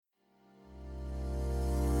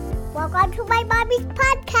Welcome to my mommy's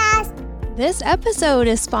podcast. This episode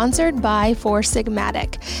is sponsored by Four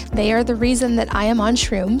Sigmatic. They are the reason that I am on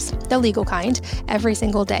shrooms, the legal kind, every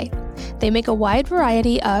single day. They make a wide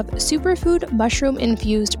variety of superfood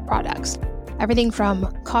mushroom-infused products. Everything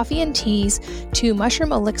from coffee and teas to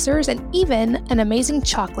mushroom elixirs and even an amazing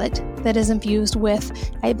chocolate that is infused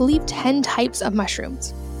with, I believe, 10 types of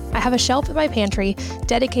mushrooms. I have a shelf in my pantry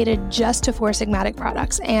dedicated just to Four Sigmatic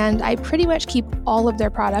products, and I pretty much keep all of their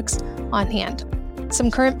products on hand.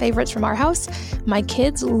 Some current favorites from our house: my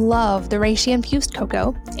kids love the reishi infused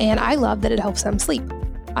cocoa, and I love that it helps them sleep.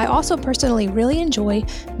 I also personally really enjoy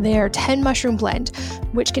their 10 mushroom blend,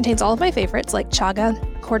 which contains all of my favorites like chaga,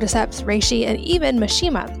 cordyceps, reishi, and even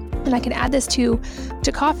mishima. And I can add this to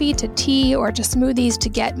coffee, to tea, or to smoothies to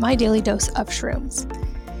get my daily dose of shrooms.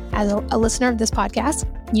 As a listener of this podcast,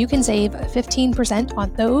 you can save 15%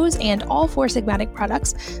 on those and all Four Sigmatic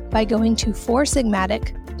products by going to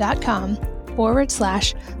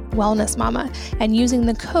foursigmatic.com/wellnessmama and using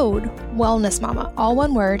the code wellnessmama, all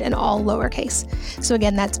one word and all lowercase. So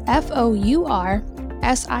again, that's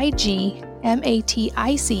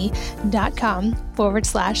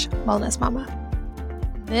foursigmatic.com/wellnessmama.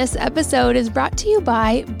 This episode is brought to you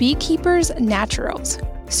by Beekeepers Naturals,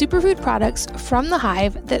 superfood products from the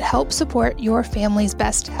hive that help support your family's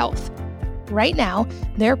best health. Right now,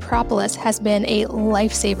 their propolis has been a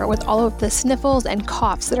lifesaver with all of the sniffles and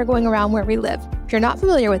coughs that are going around where we live. If you're not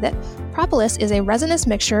familiar with it, propolis is a resinous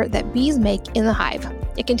mixture that bees make in the hive.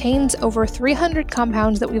 It contains over 300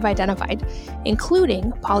 compounds that we've identified,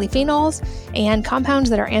 including polyphenols and compounds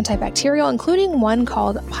that are antibacterial, including one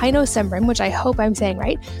called pinosembrin, which I hope I'm saying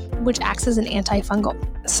right, which acts as an antifungal.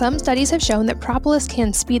 Some studies have shown that propolis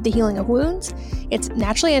can speed the healing of wounds. Its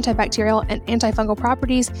naturally antibacterial and antifungal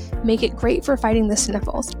properties make it great for fighting the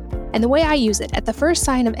sniffles. And the way I use it, at the first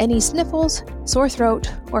sign of any sniffles, sore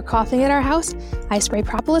throat, or coughing at our house, I spray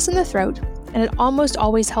propolis in the throat, and it almost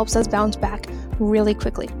always helps us bounce back really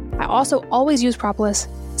quickly. I also always use propolis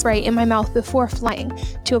spray in my mouth before flying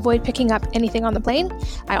to avoid picking up anything on the plane.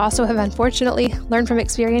 I also have unfortunately learned from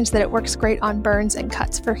experience that it works great on burns and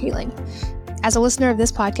cuts for healing. As a listener of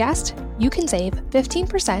this podcast, you can save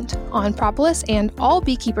 15% on propolis and all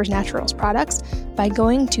Beekeepers Naturals products by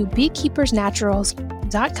going to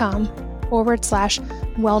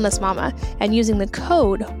beekeepersnaturals.com/wellnessmama and using the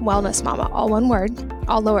code wellnessmama, all one word,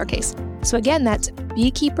 all lowercase. So again, that's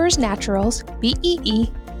Beekeepers Naturals,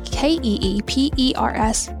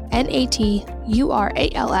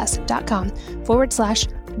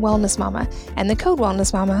 BEEKEEPERSNATURALS.com/wellnessmama and the code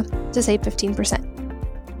wellnessmama to save 15%.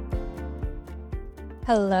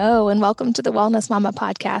 Hello, and welcome to the Wellness Mama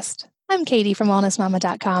podcast. I'm Katie from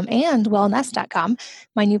wellnessmama.com and wellness.com,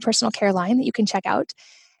 my new personal care line that you can check out.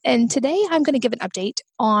 And today I'm going to give an update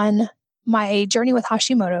on my journey with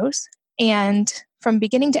Hashimoto's and from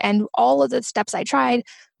beginning to end, all of the steps I tried,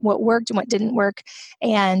 what worked and what didn't work,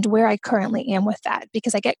 and where I currently am with that.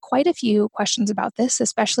 Because I get quite a few questions about this,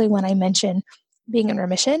 especially when I mention being in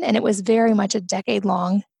remission, and it was very much a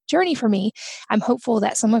decade-long journey for me. I'm hopeful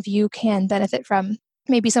that some of you can benefit from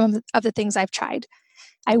maybe some of the things I've tried.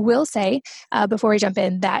 I will say, before we jump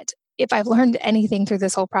in, that if I've learned anything through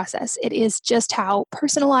this whole process, it is just how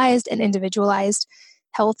personalized and individualized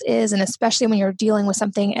health is, and especially when you're dealing with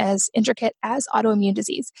something as intricate as autoimmune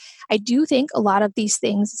disease. I do think a lot of these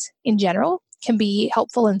things in general can be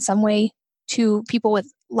helpful in some way to people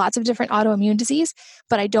with lots of different autoimmune disease,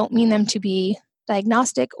 but I don't mean them to be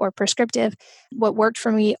diagnostic or prescriptive. What worked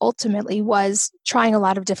for me ultimately was trying a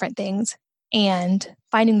lot of different things and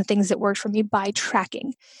finding the things that worked for me by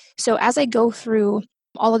tracking. So as I go through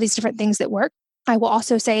all of these different things that work, I will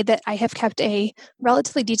also say that I have kept a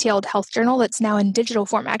relatively detailed health journal that's now in digital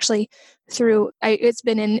form, actually it's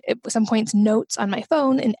been in, at some points, notes on my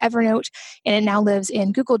phone in Evernote, and it now lives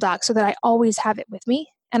in Google Docs so that I always have it with me.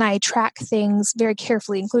 And I track things very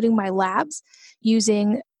carefully, including my labs,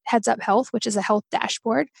 using Heads Up Health, which is a health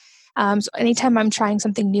dashboard. So anytime I'm trying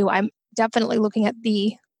something new, I'm definitely looking at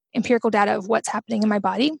the empirical data of what's happening in my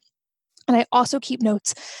body. And I also keep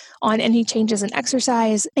notes on any changes in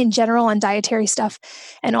exercise, in general, on dietary stuff,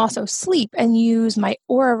 and also sleep, and use my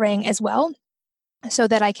Aura Ring as well so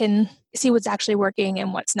that I can see what's actually working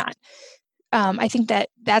and what's not. I think that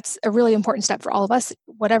that's a really important step for all of us,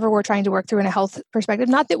 whatever we're trying to work through in a health perspective.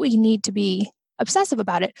 Not that we need to be obsessive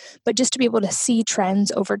about it, but just to be able to see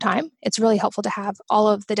trends over time. It's really helpful to have all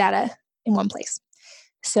of the data in one place.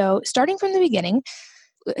 So starting from the beginning,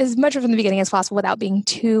 as much from the beginning as possible without being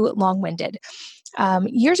too long-winded.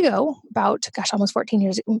 Years ago, almost 14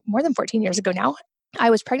 years, more than 14 years ago now,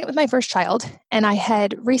 I was pregnant with my first child, and I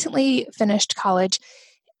had recently finished college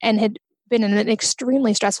and had been in an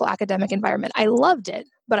extremely stressful academic environment. I loved it,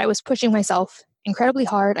 but I was pushing myself incredibly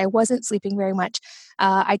hard. I wasn't sleeping very much.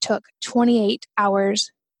 I took 28 hours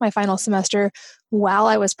my final semester while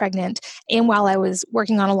I was pregnant and while I was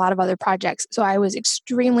working on a lot of other projects. So I was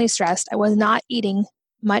extremely stressed. I was not eating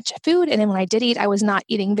much food. And then when I did eat, I was not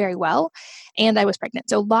eating very well. And I was pregnant.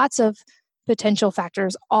 So lots of potential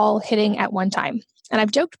factors all hitting at one time. And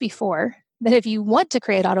I've joked before that if you want to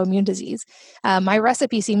create autoimmune disease, my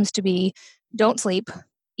recipe seems to be don't sleep,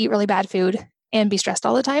 eat really bad food, and be stressed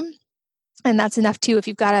all the time. And that's enough too if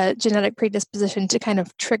you've got a genetic predisposition to kind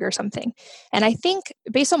of trigger something. And I think,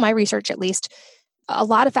 based on my research at least, a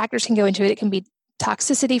lot of factors can go into it. It can be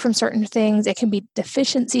toxicity from certain things. It can be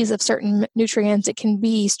deficiencies of certain nutrients. It can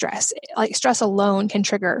be stress. Like stress alone can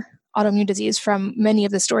trigger autoimmune disease from many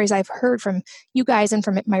of the stories I've heard from you guys and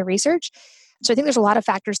from my research. So I think there's a lot of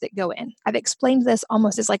factors that go in. I've explained this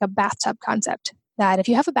almost as like a bathtub concept, that if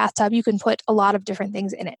you have a bathtub, you can put a lot of different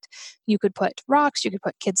things in it. You could put rocks, you could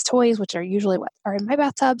put kids' toys, which are usually what are in my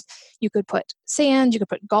bathtubs. You could put sand, you could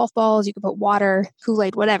put golf balls, you could put water,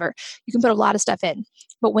 Kool-Aid, whatever. You can put a lot of stuff in.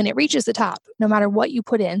 But when it reaches the top, no matter what you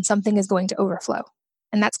put in, something is going to overflow.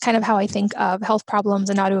 And that's kind of how I think of health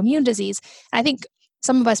problems and autoimmune disease. And I think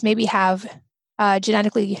some of us maybe have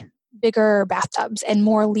genetically bigger bathtubs and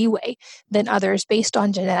more leeway than others based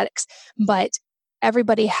on genetics. But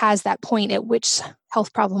everybody has that point at which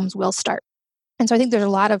health problems will start. And so I think there's a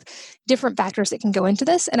lot of different factors that can go into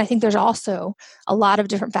this. And I think there's also a lot of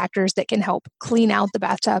different factors that can help clean out the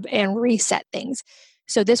bathtub and reset things.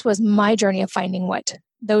 So this was my journey of finding what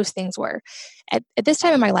those things were. At this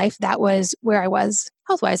time in my life, that was where I was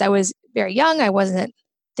health-wise. I was very young. I wasn't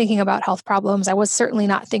thinking about health problems. I was certainly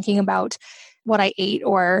not thinking about what I ate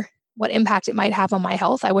or what impact it might have on my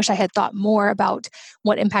health. I wish I had thought more about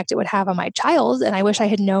what impact it would have on my child. And I wish I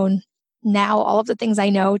had known now all of the things I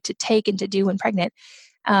know to take and to do when pregnant.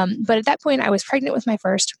 But at that point, I was pregnant with my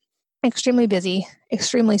first, extremely busy,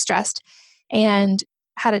 extremely stressed, and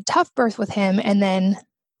had a tough birth with him, and then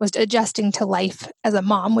was adjusting to life as a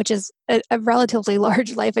mom, which is a relatively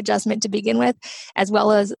large life adjustment to begin with, as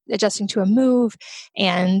well as adjusting to a move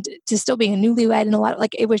and to still being a newlywed, and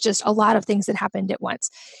it was just a lot of things that happened at once.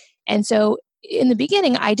 And so in the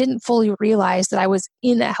beginning, I didn't fully realize that I was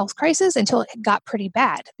in a health crisis until it got pretty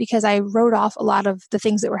bad, because I wrote off a lot of the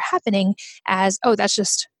things that were happening as, oh, that's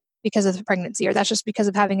just because of the pregnancy, or that's just because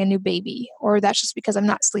of having a new baby, or that's just because I'm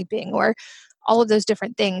not sleeping, or all of those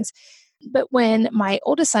different things. But when my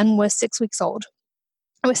oldest son was 6 weeks old,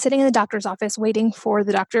 I was sitting in the doctor's office waiting for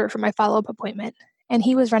the doctor for my follow-up appointment. And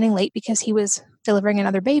he was running late because he was delivering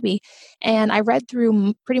another baby. And I read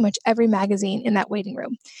through pretty much every magazine in that waiting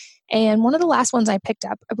room. And one of the last ones I picked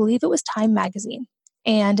up, I believe it was Time magazine.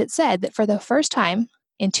 And it said that for the first time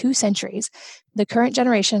in 2 centuries, the current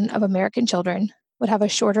generation of American children would have a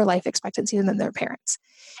shorter life expectancy than their parents.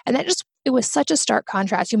 And it was such a stark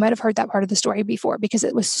contrast. You might have heard that part of the story before, because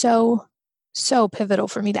it was so pivotal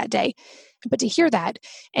for me that day. But to hear that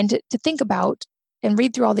and to think about and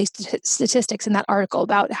read through all these statistics in that article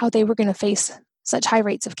about how they were going to face such high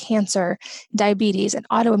rates of cancer, diabetes, and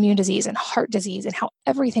autoimmune disease and heart disease, and how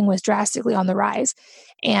everything was drastically on the rise.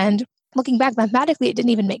 And looking back mathematically, it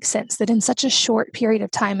didn't even make sense that in such a short period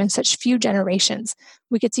of time and such few generations,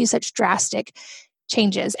 we could see such drastic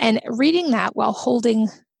changes. And reading that while holding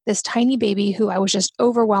this tiny baby who I was just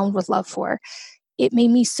overwhelmed with love for, it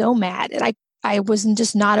made me so mad. And I was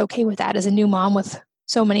just not okay with that as a new mom with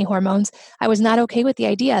so many hormones. I was not okay with the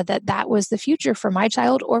idea that that was the future for my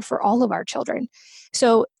child or for all of our children.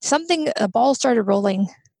 So a ball started rolling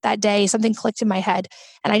that day, something clicked in my head,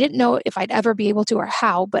 and I didn't know if I'd ever be able to or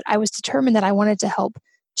how, but I was determined that I wanted to help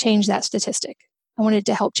change that statistic. I wanted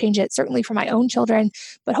to help change it, certainly for my own children,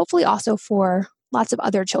 but hopefully also for lots of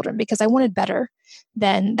other children, because I wanted better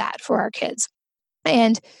than that for our kids.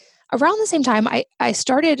 And around the same time, I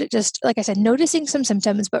started just, like I said, noticing some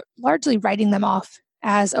symptoms, but largely writing them off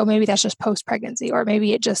as, oh, maybe that's just post-pregnancy, or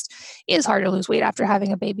maybe it just is hard to lose weight after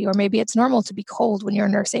having a baby, or maybe it's normal to be cold when you're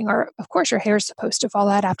nursing, or of course your hair is supposed to fall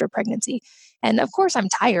out after pregnancy. And of course I'm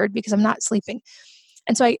tired because I'm not sleeping.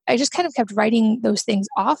 And so I just kind of kept writing those things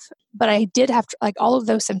off, but I did have all of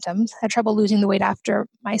those symptoms, had trouble losing the weight after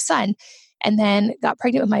my son, and then got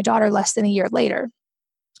pregnant with my daughter less than a year later.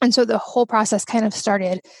 And so the whole process kind of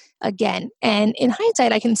started again. And in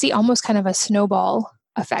hindsight, I can see almost kind of a snowball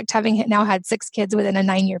effect, having now had 6 kids within a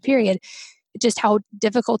 9-year period, just how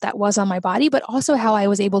difficult that was on my body, but also how I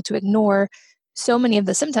was able to ignore so many of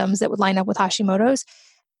the symptoms that would line up with Hashimoto's,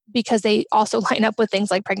 because they also line up with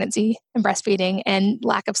things like pregnancy and breastfeeding and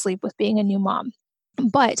lack of sleep with being a new mom.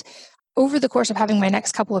 But over the course of having my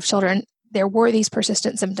next couple of children, there were these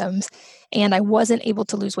persistent symptoms and I wasn't able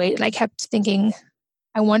to lose weight. And I kept thinking,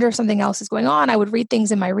 I wonder if something else is going on. I would read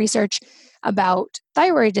things in my research about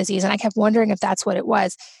thyroid disease, and I kept wondering if that's what it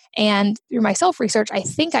was. And through my self-research, I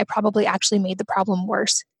think I probably actually made the problem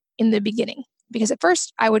worse in the beginning. Because at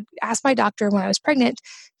first, I would ask my doctor when I was pregnant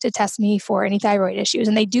to test me for any thyroid issues.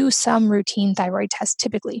 And they do some routine thyroid tests,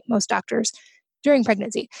 typically, most doctors, during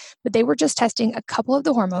pregnancy. But they were just testing a couple of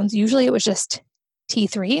the hormones. Usually it was just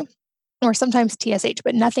T3 or sometimes TSH,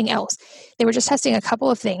 but nothing else. They were just testing a couple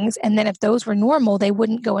of things. And then if those were normal, they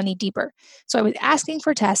wouldn't go any deeper. So I was asking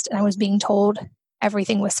for tests and I was being told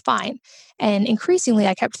everything was fine. And increasingly,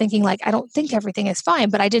 I kept thinking like, I don't think everything is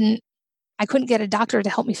fine, but I couldn't get a doctor to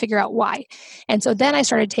help me figure out why. And so then I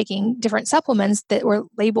started taking different supplements that were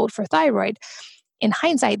labeled for thyroid. In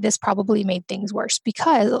hindsight, this probably made things worse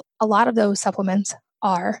because a lot of those supplements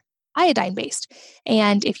are iodine based.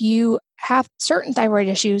 And if you have certain thyroid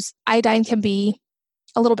issues, iodine can be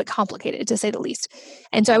a little bit complicated, to say the least.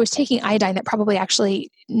 And so I was taking iodine that probably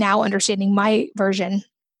actually, now understanding my version,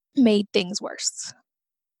 made things worse.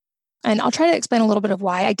 And I'll try to explain a little bit of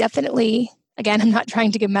why. I definitely, again, I'm not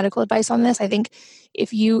trying to give medical advice on this. I think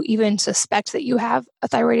if you even suspect that you have a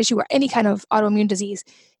thyroid issue or any kind of autoimmune disease,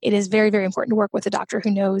 it is very, very important to work with a doctor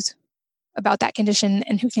who knows about that condition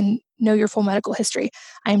and who can know your full medical history.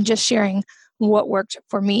 I'm just sharing what worked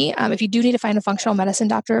for me. If you do need to find a functional medicine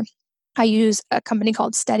doctor, I use a company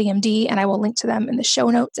called SteadyMD, and I will link to them in the show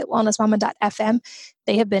notes at wellnessmama.fm.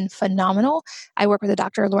 They have been phenomenal. I work with a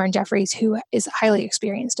Dr. Lauren Jeffries, who is highly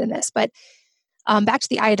experienced in this. But back to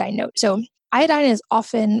the iodine note. So iodine is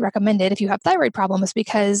often recommended if you have thyroid problems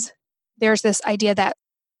because there's this idea that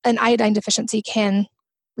an iodine deficiency can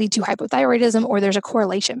lead to hypothyroidism, or there's a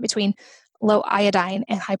correlation between low iodine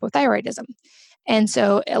and hypothyroidism. And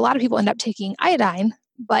so a lot of people end up taking iodine,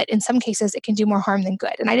 but in some cases it can do more harm than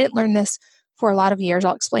good. And I didn't learn this for a lot of years.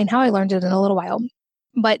 I'll explain how I learned it in a little while.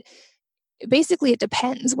 But basically it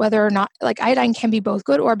depends whether or not, like, iodine can be both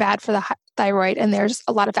good or bad for the thyroid, and there's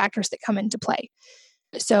a lot of factors that come into play.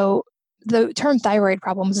 So the term thyroid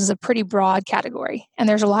problems is a pretty broad category, and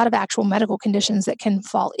there's a lot of actual medical conditions that can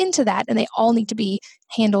fall into that, and they all need to be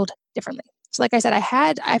handled differently. So like I said,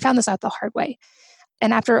 I found this out the hard way.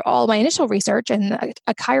 And after all my initial research, and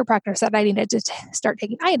a chiropractor said I needed to start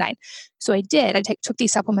taking iodine. So I did. I took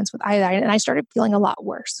these supplements with iodine, and I started feeling a lot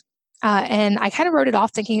worse. And I kind of wrote it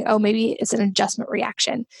off thinking, oh, maybe it's an adjustment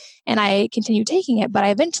reaction. And I continued taking it, but I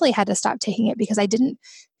eventually had to stop taking it because I didn't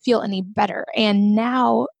feel any better. And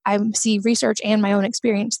now I see research and my own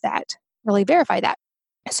experience that really verify that.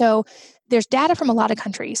 So there's data from a lot of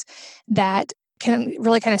countries that can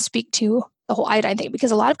really kind of speak to the whole iodine thing,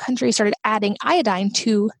 because a lot of countries started adding iodine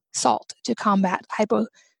to salt to combat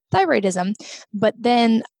hypothyroidism. But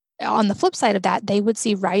then on the flip side of that, they would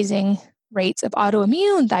see rising rates of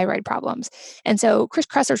autoimmune thyroid problems. And so Chris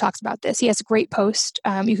Kresser talks about this. He has a great post.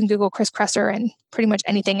 You can Google Chris Kresser and pretty much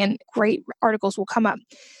anything, and great articles will come up.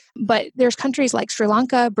 But there's countries like Sri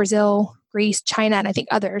Lanka, Brazil, Greece, China, and I think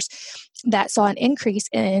others that saw an increase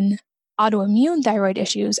in autoimmune thyroid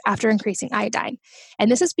issues after increasing iodine.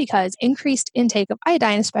 And this is because increased intake of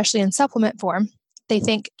iodine, especially in supplement form, they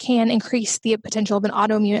think can increase the potential of an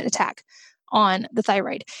autoimmune attack on the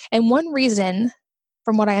thyroid. And one reason,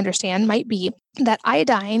 from what I understand, might be that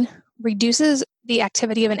iodine reduces the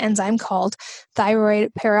activity of an enzyme called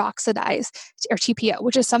thyroid peroxidase, or TPO,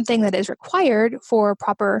 which is something that is required for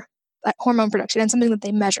proper hormone production and something that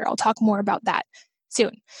they measure. I'll talk more about that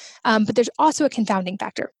soon. But there's also a confounding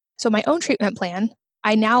factor. So my own treatment plan,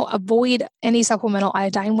 I now avoid any supplemental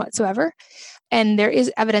iodine whatsoever. And there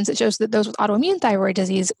is evidence that shows that those with autoimmune thyroid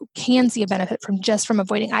disease can see a benefit from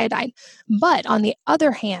avoiding iodine. But on the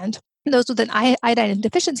other hand, those with an iodine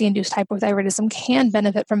deficiency-induced hypothyroidism can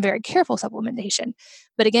benefit from very careful supplementation.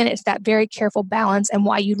 But again, it's that very careful balance, and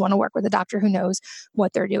why you'd want to work with a doctor who knows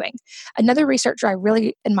what they're doing. Another researcher I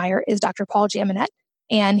really admire is Dr. Paul Jaminet,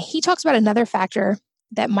 and he talks about another factor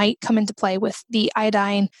that might come into play with the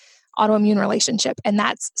iodine autoimmune relationship, and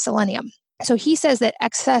that's selenium. So he says that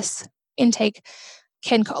excess intake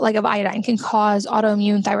of iodine can cause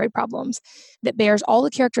autoimmune thyroid problems that bears all the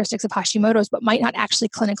characteristics of Hashimoto's, but might not actually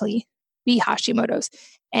clinically be Hashimoto's.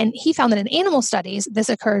 And he found that in animal studies, this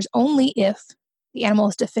occurs only if the animal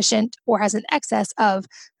is deficient or has an excess of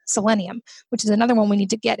selenium, which is another one we need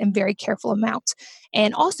to get in very careful amounts.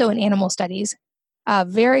 And also in animal studies,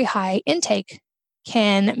 very high intake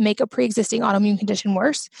can make a pre-existing autoimmune condition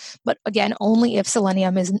worse, but again, only if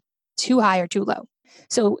selenium is too high or too low.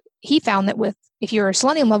 So he found that if your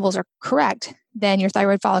selenium levels are correct, then your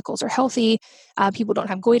thyroid follicles are healthy, people don't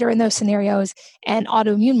have goiter in those scenarios, and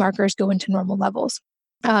autoimmune markers go into normal levels.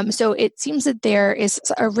 So it seems that there is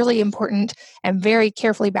a really important and very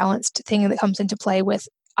carefully balanced thing that comes into play with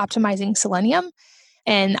optimizing selenium.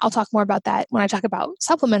 And I'll talk more about that when I talk about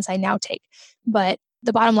supplements I now take. But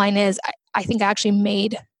the bottom line is I think I actually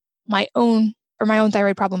made my own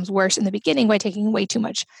thyroid problems worse in the beginning by taking way too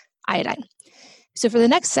much iodine. So for the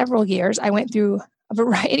next several years, I went through a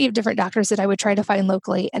variety of different doctors that I would try to find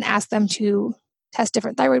locally and ask them to test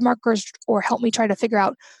different thyroid markers or help me try to figure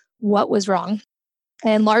out what was wrong,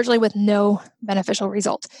 and largely with no beneficial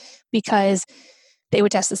result, because they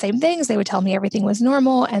would test the same things. They would tell me everything was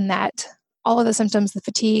normal and that all of the symptoms, the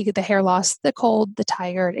fatigue, the hair loss, the cold, the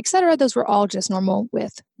tired, etc., those were all just normal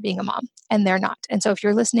with being a mom, and they're not. And so if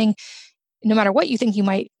you're listening, no matter what you think you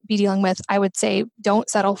might be dealing with, I would say don't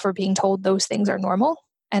settle for being told those things are normal.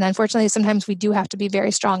 And unfortunately, sometimes we do have to be very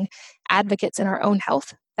strong advocates in our own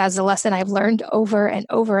health. That's a lesson I've learned over and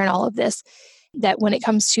over in all of this, that when it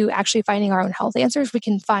comes to actually finding our own health answers, we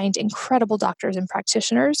can find incredible doctors and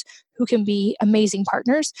practitioners who can be amazing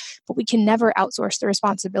partners, but we can never outsource the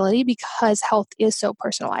responsibility because health is so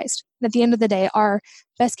personalized. And at the end of the day, our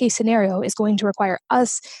best case scenario is going to require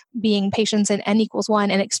us being patients in N=1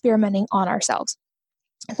 and experimenting on ourselves.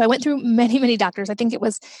 So I went through many, many doctors. I think it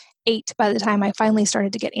was 8 by the time I finally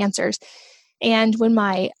started to get answers. And when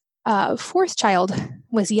my fourth child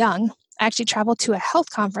was young, I actually traveled to a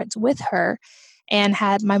health conference with her and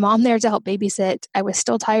had my mom there to help babysit. I was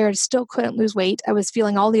still tired, still couldn't lose weight. I was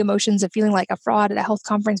feeling all the emotions of feeling like a fraud at a health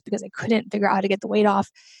conference because I couldn't figure out how to get the weight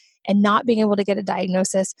off and not being able to get a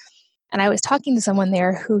diagnosis. And I was talking to someone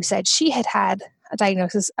there who said she had had a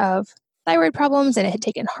diagnosis of thyroid problems and it had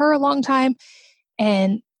taken her a long time.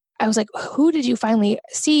 And I was like, who did you finally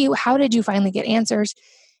see? How did you finally get answers?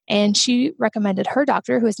 And she recommended her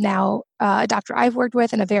doctor, who is now a doctor I've worked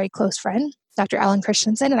with and a very close friend, Dr. Alan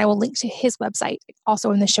Christensen. And I will link to his website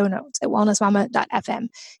also in the show notes at wellnessmama.fm.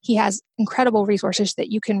 He has incredible resources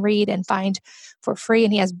that you can read and find for free.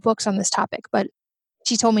 And he has books on this topic. But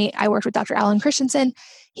she told me I worked with Dr. Alan Christensen.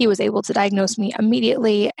 He was able to diagnose me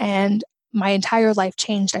immediately and my entire life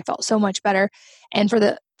changed. I felt so much better. And for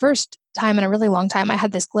the first time in a really long time, I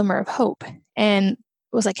had this glimmer of hope and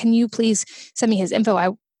was like, can you please send me his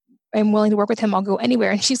info? I'm willing to work with him. I'll go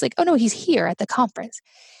anywhere. And she's like, oh no, he's here at the conference.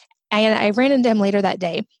 And I ran into him later that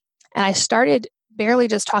day and I started barely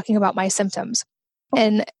just talking about my symptoms.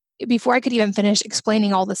 And before I could even finish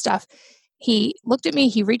explaining all the stuff, he looked at me,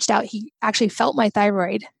 he reached out, he actually felt my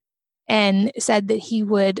thyroid and said that he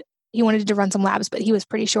wanted to run some labs, but he was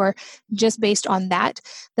pretty sure just based on that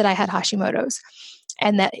I had Hashimoto's.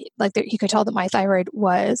 And that he could tell that my thyroid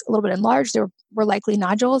was a little bit enlarged. There were likely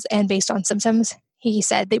nodules. And based on symptoms, he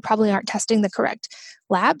said they probably aren't testing the correct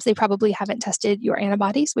labs. They probably haven't tested your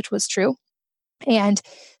antibodies, which was true. And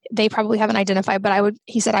they probably haven't identified, but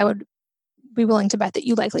he said I would be willing to bet that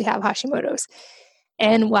you likely have Hashimoto's.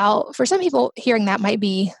 And while for some people hearing that might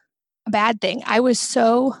be a bad thing, I was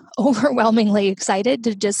so overwhelmingly excited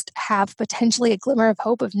to just have potentially a glimmer of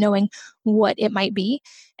hope of knowing what it might be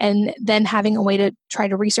and then having a way to try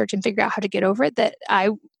to research and figure out how to get over it, that I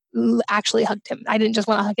actually hugged him. I didn't just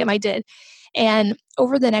want to hug him, I did. And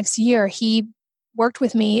over the next year, he worked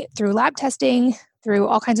with me through lab testing, through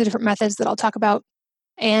all kinds of different methods that I'll talk about.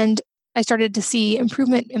 And I started to see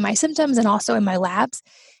improvement in my symptoms and also in my labs.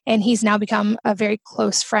 And he's now become a very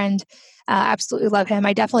close friend. Absolutely love him.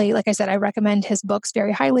 I definitely, like I said, I recommend his books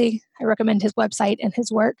very highly. I recommend his website and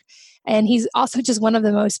his work. And he's also just one of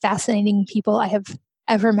the most fascinating people I have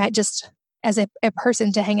ever met just as a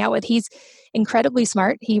person to hang out with. He's incredibly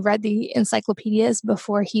smart. He read the encyclopedias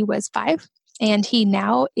before he was 5. And he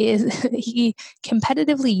now he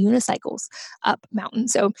competitively unicycles up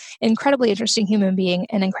mountains. So incredibly interesting human being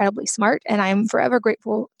and incredibly smart. And I'm forever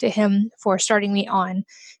grateful to him for starting me on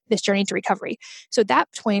this journey to recovery. So at that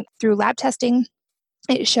point, through lab testing,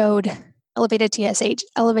 it showed elevated TSH,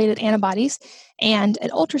 elevated antibodies, and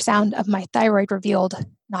an ultrasound of my thyroid revealed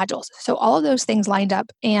nodules. So all of those things lined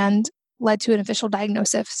up and led to an official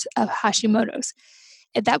diagnosis of Hashimoto's.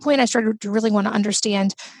 At that point, I started to really want to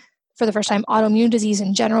understand for the first time autoimmune disease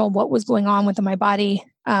in general, what was going on within my body.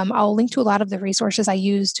 I'll link to a lot of the resources I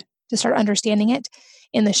used to start understanding it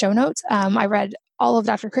in the show notes. I read all of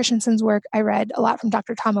Dr. Christensen's work. I read a lot from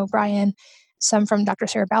Dr. Tom O'Brien, some from Dr.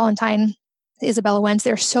 Sarah Ballantyne, Isabella Wentz.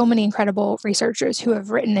 There are so many incredible researchers who have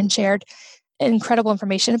written and shared incredible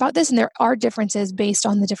information about this. And there are differences based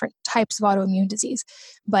on the different types of autoimmune disease,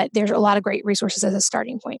 but there's a lot of great resources as a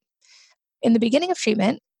starting point. In the beginning of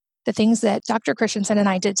treatment, the things that Dr. Christensen and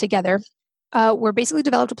I did together were basically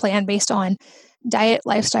developed a plan based on diet,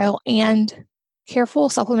 lifestyle, and careful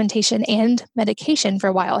supplementation and medication for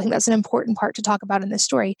a while. I think that's an important part to talk about in this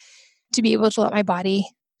story. to be able to let my body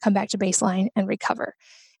come back to baseline and recover.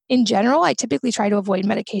 In general, I typically try to avoid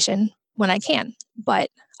medication when I can, but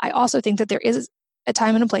I also think that there is a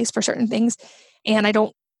time and a place for certain things, and I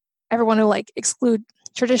don't ever want to exclude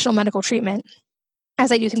traditional medical treatment,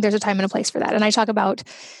 as I do think there's a time and a place for that. And I talk about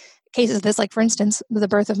cases of this, like for instance, the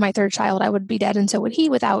birth of my third child, I would be dead and so would he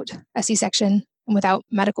without a C-section and without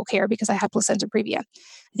medical care because I had placenta previa.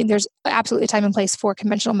 I think there's absolutely a time and place for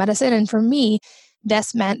conventional medicine. And for me,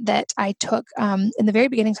 this meant that I took, in the very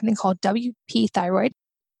beginning, something called WP thyroid,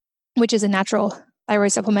 which is a natural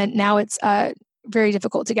thyroid supplement. Now it's very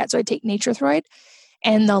difficult to get. So I take Nature-Throid.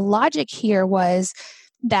 And the logic here was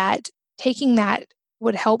that taking that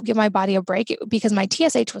would help give my body a break because my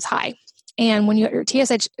TSH was high. And when your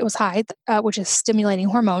TSH was high, which is stimulating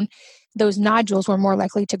hormone, those nodules were more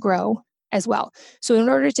likely to grow as well. So in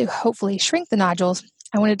order to hopefully shrink the nodules,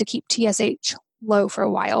 I wanted to keep TSH low for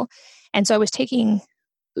a while. And so I was taking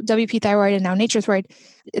WP thyroid and now Nature-Throid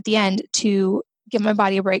at the end to give my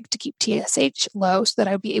body a break to keep TSH low so that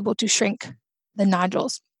I would be able to shrink the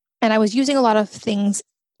nodules. And I was using a lot of things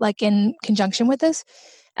like in conjunction with this,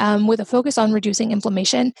 with a focus on reducing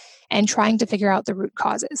inflammation and trying to figure out the root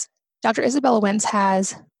causes. Dr. Isabella Wentz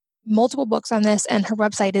has multiple books on this, and her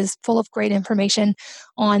website is full of great information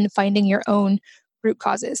on finding your own root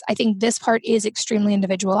causes. I think this part is extremely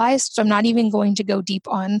individualized, so I'm not even going to go deep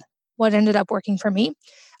on what ended up working for me,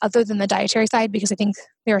 other than the dietary side, because I think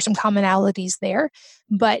there are some commonalities there.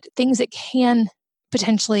 But things that can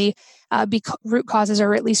potentially be root causes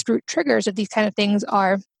or at least root triggers of these kind of things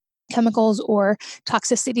are chemicals or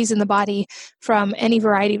toxicities in the body from any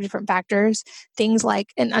variety of different factors. Things like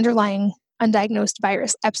an underlying undiagnosed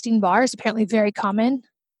virus. Epstein-Barr is apparently very common.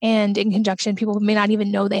 And in conjunction, people may not even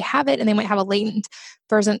know they have it, and they might have a latent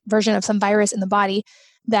version of some virus in the body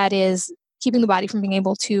that is keeping the body from being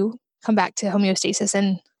able to come back to homeostasis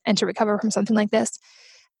and to recover from something like this.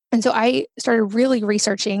 And so I started really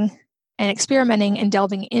researching and experimenting and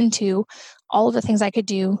delving into all of the things I could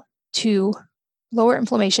do to lower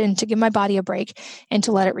inflammation, to give my body a break, and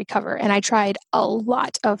to let it recover. And I tried a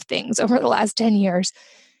lot of things over the last 10 years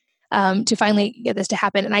to finally get this to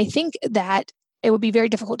happen. And I think that it would be very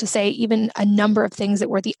difficult to say even a number of things that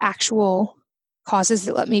were the actual causes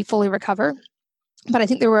that let me fully recover. But I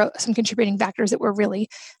think there were some contributing factors that were really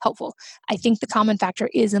helpful. I think the common factor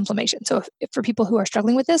is inflammation. So if for people who are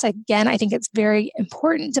struggling with this, again, I think it's very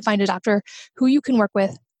important to find a doctor who you can work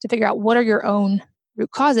with to figure out what are your own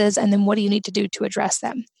root causes and then what do you need to do to address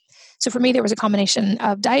them. So for me, there was a combination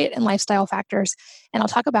of diet and lifestyle factors. And I'll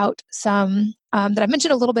talk about some that I've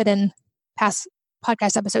mentioned a little bit in past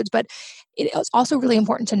podcast episodes, but it was also really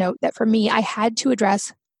important to note that for me, I had to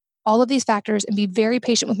address all of these factors and be very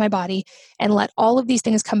patient with my body and let all of these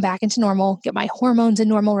things come back into normal, get my hormones in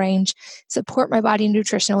normal range, support my body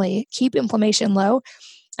nutritionally, keep inflammation low.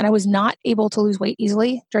 And I was not able to lose weight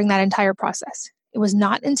easily during that entire process. It was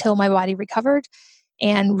not until my body recovered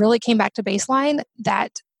and really came back to baseline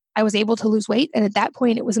that I was able to lose weight. And at that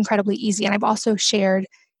point, it was incredibly easy. And I've also shared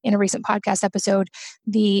in a recent podcast episode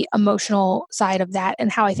the emotional side of that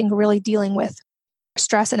and how I think really dealing with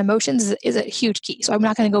stress and emotions is a huge key. So I'm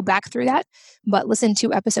not going to go back through that, but listen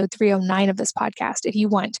to episode 309 of this podcast if you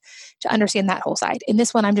want to understand that whole side. In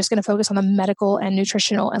this one, I'm just going to focus on the medical and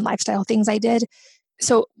nutritional and lifestyle things I did.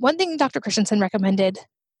 So one thing Dr. Christensen recommended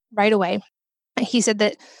right away, he said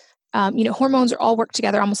that hormones are all work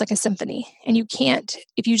together almost like a symphony. And you can't,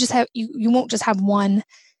 if you just have, you won't just have one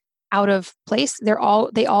out of place. They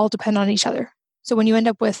all depend on each other. So when you end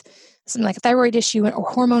up with something like a thyroid issue or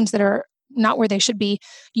hormones that are not where they should be,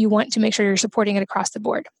 you want to make sure you're supporting it across the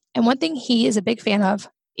board. And one thing he is a big fan of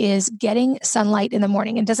is getting sunlight in the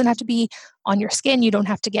morning. It doesn't have to be on your skin. You don't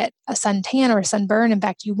have to get a suntan or a sunburn. In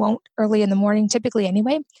fact, you won't early in the morning typically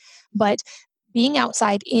anyway. But being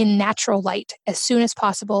outside in natural light as soon as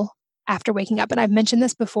possible after waking up. And I've mentioned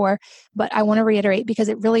this before, but I want to reiterate because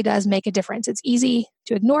it really does make a difference. It's easy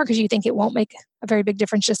to ignore because you think it won't make a very big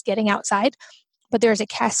difference just getting outside. But there's a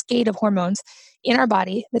cascade of hormones in our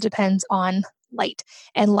body that depends on light.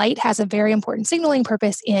 And light has a very important signaling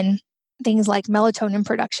purpose in things like melatonin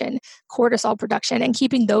production, cortisol production, and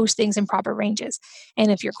keeping those things in proper ranges.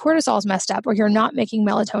 And if your cortisol is messed up or you're not making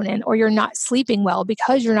melatonin or you're not sleeping well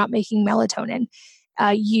because you're not making melatonin,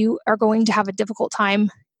 you are going to have a difficult time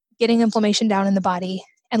getting inflammation down in the body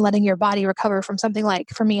and letting your body recover from something like,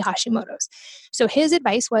 for me, Hashimoto's. So his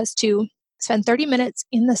advice was to spend 30 minutes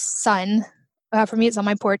in the sun. For me, it's on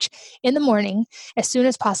my porch in the morning as soon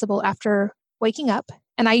as possible after waking up.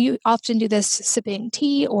 And I often do this sipping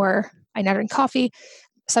tea or I now drink coffee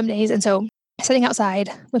some days. And so sitting outside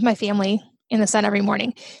with my family in the sun every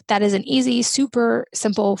morning. That is an easy, super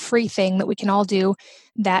simple, free thing that we can all do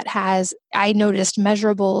that I noticed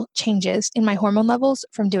measurable changes in my hormone levels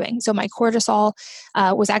from doing. So my cortisol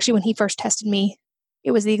was actually, when he first tested me,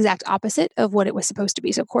 it was the exact opposite of what it was supposed to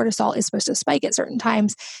be. So cortisol is supposed to spike at certain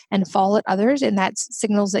times and fall at others, and that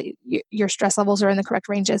signals that your stress levels are in the correct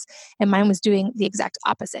ranges. And mine was doing the exact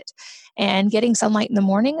opposite. And getting sunlight in the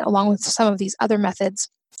morning, along with some of these other methods,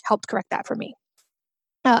 helped correct that for me.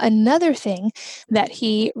 Another thing that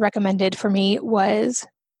he recommended for me was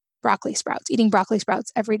broccoli sprouts, eating broccoli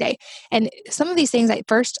sprouts every day. And some of these things at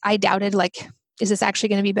first I doubted, like, is this actually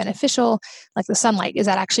going to be beneficial? Like the sunlight, is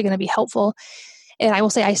that actually going to be helpful? And I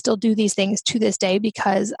will say I still do these things to this day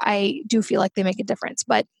because I do feel like they make a difference.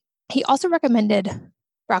 But he also recommended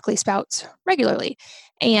broccoli sprouts regularly.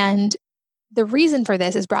 And the reason for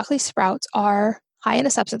this is broccoli sprouts are high in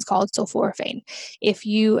a substance called sulforaphane. If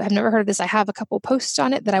you have never heard of this, I have a couple posts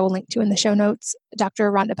on it that I will link to in the show notes.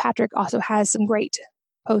 Dr. Rhonda Patrick also has some great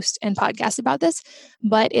posts and podcasts about this,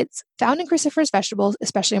 but it's found in cruciferous vegetables,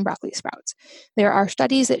 especially in broccoli sprouts. There are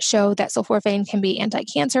studies that show that sulforaphane can be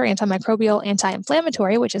anti-cancer, antimicrobial,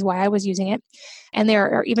 anti-inflammatory, which is why I was using it. And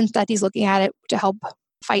there are even studies looking at it to help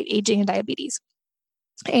fight aging and diabetes.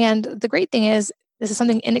 And the great thing is, this is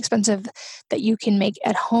something inexpensive that you can make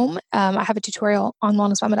at home. I have a tutorial on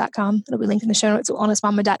wellnessmama.com. It'll be linked in the show notes at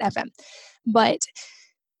wellnessmama.fm. But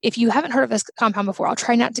if you haven't heard of this compound before, I'll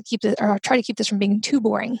try to keep this from being too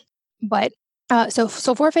boring. But so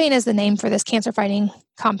sulforaphane is the name for this cancer-fighting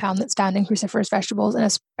compound that's found in cruciferous vegetables and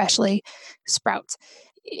especially sprouts.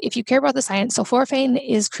 If you care about the science, sulforaphane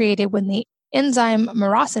is created when the enzyme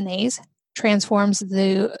myrosinase transforms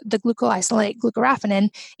the glucoisolate glucoraphanin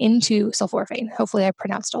into sulforaphane. Hopefully I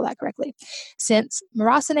pronounced all that correctly. Since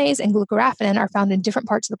myrosinase and glucoraphanin are found in different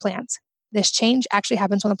parts of the plants, this change actually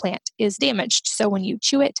happens when the plant is damaged. So when you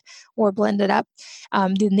chew it or blend it up,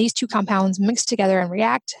 then these two compounds mix together and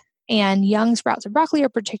react. And young sprouts of broccoli are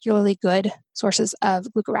particularly good sources of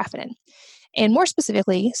glucoraphanin. And more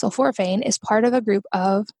specifically, sulforaphane is part of a group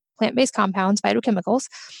of plant-based compounds, phytochemicals,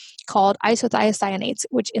 called isothiocyanates,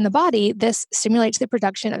 which in the body, this stimulates the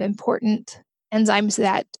production of important enzymes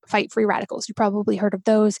that fight free radicals. You probably heard of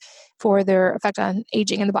those for their effect on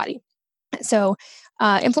aging in the body. So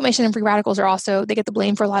inflammation and free radicals they get the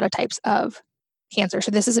blame for a lot of types of cancer.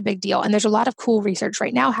 So this is a big deal. And there's a lot of cool research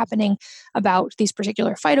right now happening about these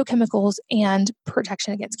particular phytochemicals and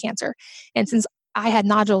protection against cancer. And since I had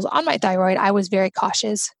nodules on my thyroid, I was very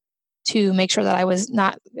cautious to make sure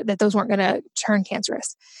that that those weren't going to turn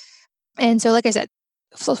cancerous. And so, like I said,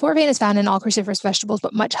 sulforaphane is found in all cruciferous vegetables,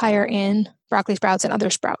 but much higher in broccoli sprouts and other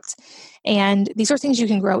sprouts. And these are things you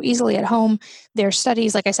can grow easily at home. There are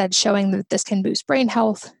studies, like I said, showing that this can boost brain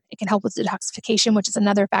health. It can help with detoxification, which is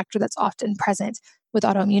another factor that's often present with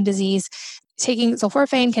autoimmune disease. Taking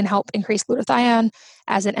sulforaphane can help increase glutathione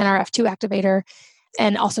as an NRF2 activator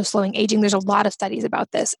and also slowing aging. There's a lot of studies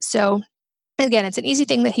about this. So again, it's an easy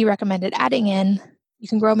thing that he recommended adding in. You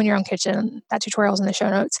can grow them in your own kitchen. That tutorial is in the show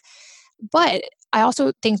notes. But I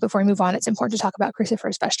also think before we move on, it's important to talk about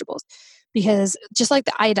cruciferous vegetables because just like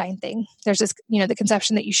the iodine thing, there's this, the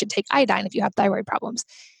conception that you should take iodine if you have thyroid problems.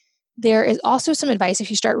 There is also some advice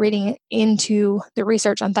if you start reading into the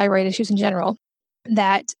research on thyroid issues in general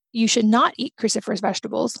that you should not eat cruciferous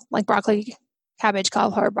vegetables like broccoli, cabbage,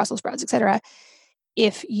 cauliflower, Brussels sprouts, etc.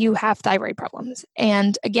 if you have thyroid problems.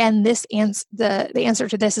 And again, the answer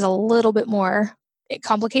to this is a little bit more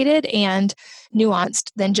complicated and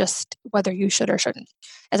nuanced than just whether you should or shouldn't.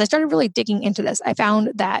 As I started really digging into this, I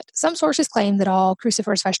found that some sources claim that all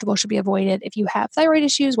cruciferous vegetables should be avoided if you have thyroid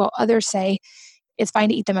issues, while others say it's fine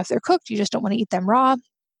to eat them if they're cooked, you just don't want to eat them raw.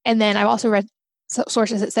 And then I've also read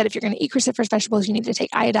sources that said if you're going to eat cruciferous vegetables, you need to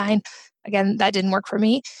take iodine. Again, that didn't work for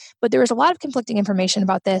me, but there was a lot of conflicting information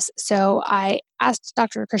about this. So I asked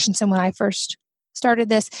Dr. Christensen when I first started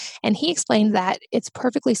this, and he explained that it's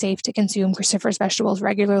perfectly safe to consume cruciferous vegetables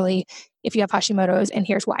regularly if you have Hashimoto's, and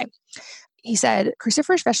here's why. He said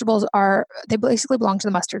cruciferous vegetables they basically belong to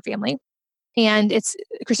the mustard family, and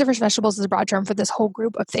cruciferous vegetables is a broad term for this whole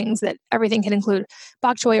group of things that everything can include: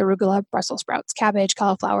 bok choy, arugula, Brussels sprouts, cabbage,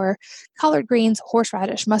 cauliflower, collard greens,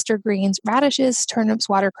 horseradish, mustard greens, radishes, turnips,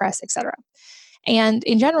 watercress, etc. And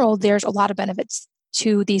in general, there's a lot of benefits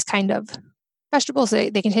to these kind of vegetables. They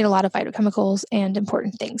contain a lot of phytochemicals and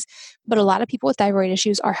important things, but a lot of people with thyroid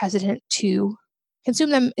issues are hesitant to consume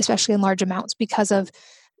them, especially in large amounts, because of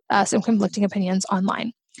some conflicting opinions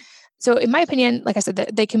online. So in my opinion, like I said,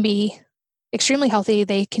 they can be extremely healthy.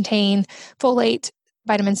 They contain folate,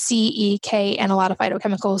 vitamin C, E, K, and a lot of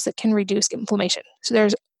phytochemicals that can reduce inflammation. So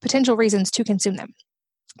there's potential reasons to consume them.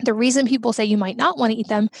 The reason people say you might not want to eat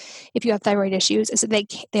them if you have thyroid issues is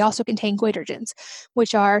that they also contain goitrogens,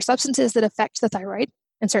 which are substances that affect the thyroid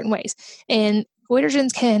in certain ways. And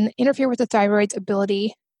goitrogens can interfere with the thyroid's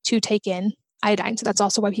ability to take in iodine. So that's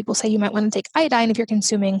also why people say you might want to take iodine if you're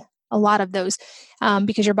consuming a lot of those,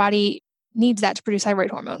 because your body needs that to produce thyroid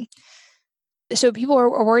hormone. So people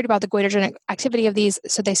are worried about the goitrogen activity of these.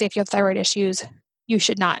 So they say if you have thyroid issues, you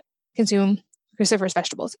should not consume cruciferous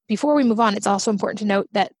vegetables. Before we move on, it's also important to note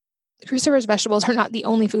that cruciferous vegetables are not the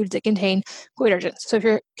only foods that contain goitrogens. So if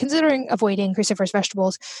you're considering avoiding cruciferous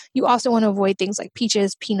vegetables, you also want to avoid things like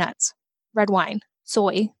peaches, peanuts, red wine,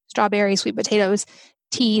 soy, strawberries, sweet potatoes,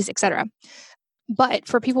 teas, etc. But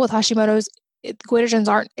for people with Hashimoto's, goitrogens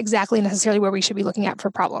aren't exactly necessarily where we should be looking at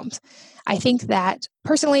for problems. I think that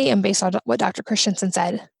personally, and based on what Dr. Christensen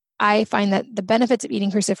said, I find that the benefits of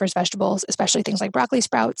eating cruciferous vegetables, especially things like broccoli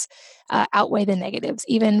sprouts, outweigh the negatives,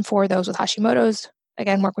 even for those with Hashimoto's.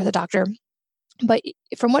 Again, work with a doctor. But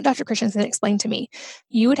from what Dr. Christensen explained to me,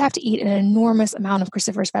 you would have to eat an enormous amount of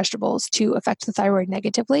cruciferous vegetables to affect the thyroid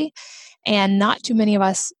negatively. And not too many of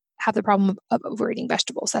us have the problem of overeating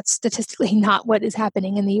vegetables. That's statistically not what is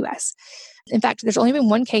happening in the US. In fact, there's only been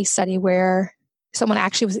one case study where someone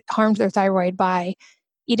actually harmed their thyroid by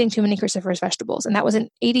eating too many cruciferous vegetables. And that was an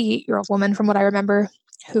 88-year-old woman, from what I remember,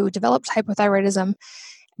 who developed hypothyroidism.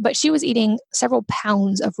 But she was eating several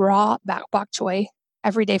pounds of raw bok choy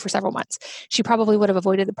every day for several months. She probably would have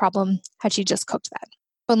avoided the problem had she just cooked that.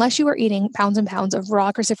 But unless you are eating pounds and pounds of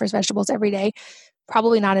raw cruciferous vegetables every day,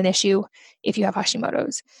 probably not an issue if you have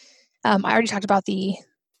Hashimoto's. I already talked about the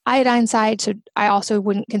iodine side, so I also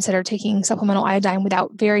wouldn't consider taking supplemental iodine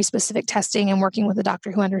without very specific testing and working with a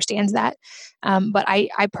doctor who understands that. But I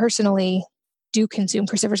personally do consume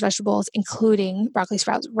cruciferous vegetables, including broccoli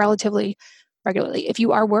sprouts, relatively regularly. If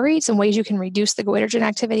you are worried, some ways you can reduce the goitrogen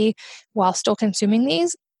activity while still consuming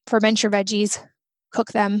these: ferment your veggies,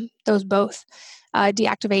 cook them, those both.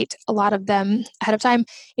 Deactivate a lot of them ahead of time.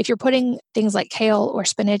 If you're putting things like kale or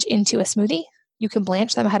spinach into a smoothie, you can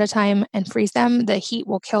blanch them ahead of time and freeze them. The heat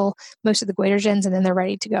will kill most of the goitrogens, and then they're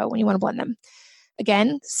ready to go when you want to blend them.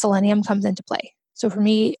 Again, selenium comes into play. So for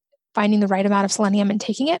me, finding the right amount of selenium and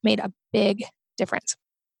taking it made a big difference.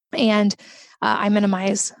 And I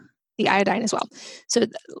minimize the iodine as well. So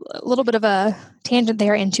a little bit of a tangent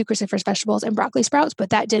there into cruciferous vegetables and broccoli sprouts, but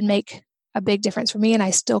that did make a big difference for me, and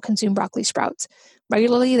I still consume broccoli sprouts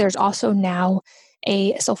regularly. There's also now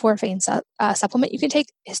a sulforaphane supplement you can take.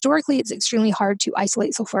 Historically, it's extremely hard to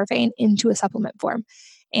isolate sulforaphane into a supplement form,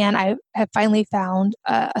 and I have finally found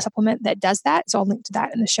a supplement that does that, so I'll link to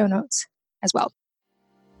that in the show notes as well.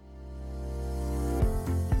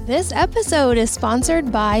 This episode is sponsored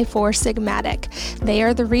by Four Sigmatic. They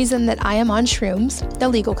are the reason that I am on shrooms, the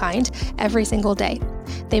legal kind, every single day.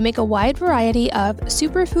 They make a wide variety of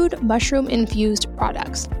superfood mushroom-infused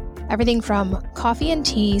products. Everything from coffee and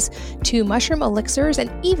teas to mushroom elixirs, and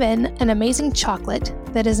even an amazing chocolate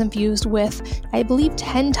that is infused with, I believe,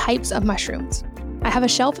 10 types of mushrooms. I have a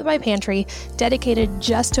shelf in my pantry dedicated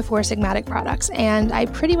just to Four Sigmatic products, and I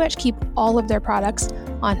pretty much keep all of their products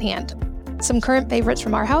on hand. Some current favorites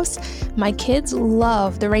from our house: my kids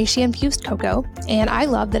love the reishi infused cocoa, and I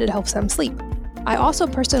love that it helps them sleep. I also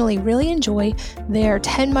personally really enjoy their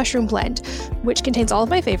 10 mushroom blend, which contains all of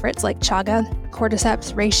my favorites like chaga,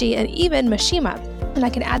 cordyceps, reishi, and even mishima. And I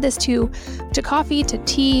can add this to coffee, to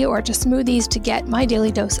tea, or to smoothies to get my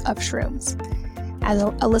daily dose of shrooms. As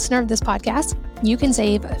a listener of this podcast, you can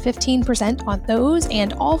save 15% on those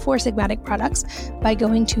and all Four Sigmatic products by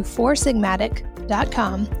going to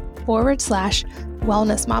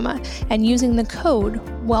foursigmatic.com/wellnessmama and using the code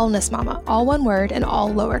wellnessmama, all one word and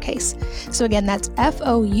all lowercase. So again, that's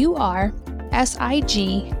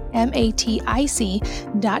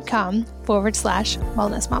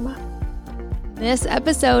foursigmatic.com/wellnessmama. This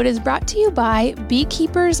episode is brought to you by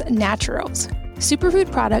Beekeepers Naturals,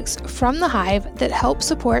 superfood products from the hive that help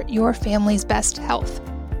support your family's best health.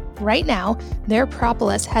 Right now, their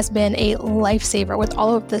propolis has been a lifesaver with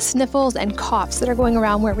all of the sniffles and coughs that are going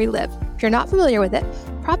around where we live. If you're not familiar with it,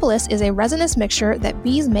 propolis is a resinous mixture that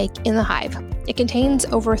bees make in the hive. It contains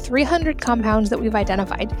over 300 compounds that we've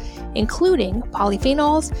identified, including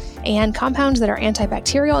polyphenols and compounds that are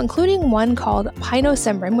antibacterial, including one called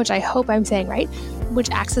pinosembrin, which I hope I'm saying right,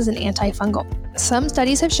 which acts as an antifungal. Some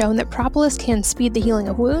studies have shown that propolis can speed the healing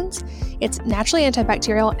of wounds. Its naturally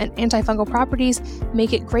antibacterial and antifungal properties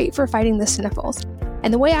make it great for fighting the sniffles.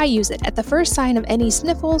 And the way I use it, at the first sign of any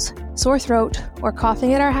sniffles, sore throat, or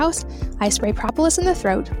coughing at our house, I spray propolis in the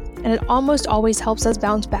throat, and it almost always helps us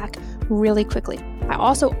bounce back really quickly. I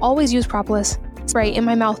also always use propolis spray in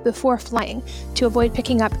my mouth before flying to avoid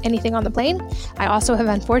picking up anything on the plane. I also have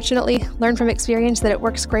unfortunately learned from experience that it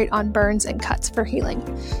works great on burns and cuts for healing.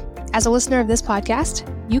 As a listener of this podcast,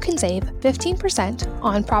 you can save 15%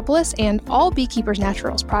 on propolis and all Beekeepers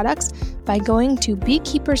Naturals products by going to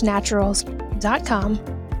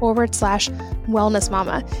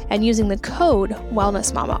beekeepersnaturals.com/wellnessmama and using the code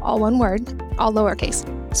wellnessmama, all one word, all lowercase.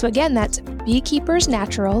 So again, that's Beekeepers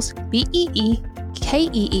Naturals,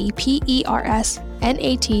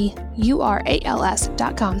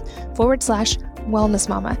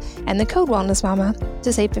 BeekeepersNaturals.com/wellnessmama and the code wellnessmama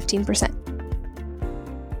to save 15%.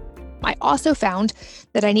 I also found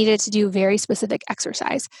that I needed to do very specific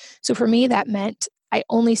exercise. So for me, that meant I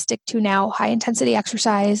only stick to now high intensity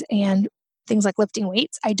exercise and things like lifting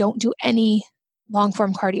weights. I don't do any long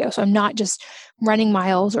form cardio. So I'm not just running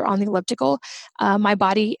miles or on the elliptical. My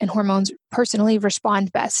body and hormones personally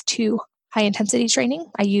respond best to high intensity training.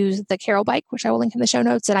 I use the Carol bike, which I will link in the show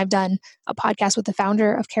notes. And I've done a podcast with the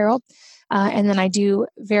founder of Carol. And then I do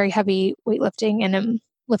very heavy weightlifting and I'm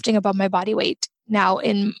lifting above my body weight now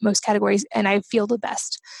in most categories, and I feel the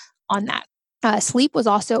best on that. Sleep was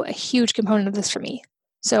also a huge component of this for me.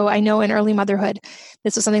 So I know in early motherhood,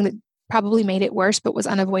 this was something that probably made it worse, but was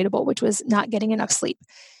unavoidable, which was not getting enough sleep.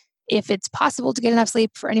 If it's possible to get enough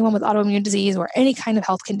sleep for anyone with autoimmune disease or any kind of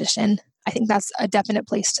health condition, I think that's a definite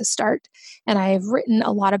place to start. And I've written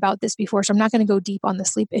a lot about this before, so I'm not going to go deep on the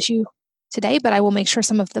sleep issue today, but I will make sure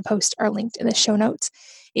some of the posts are linked in the show notes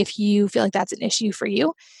if you feel like that's an issue for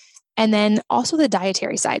you. And then also the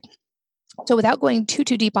dietary side. So without going too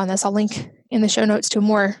deep on this, I'll link in the show notes to a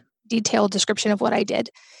more detailed description of what I did.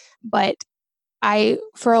 But I,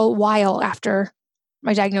 for a while after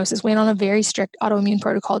my diagnosis, went on a very strict autoimmune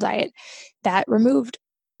protocol diet that removed,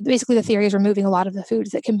 basically the theory is removing a lot of the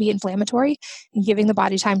foods that can be inflammatory and giving the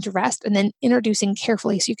body time to rest and then introducing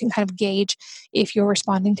carefully so you can kind of gauge if you're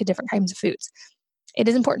responding to different kinds of foods. It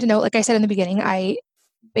is important to note, like I said in the beginning,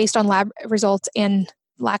 based on lab results and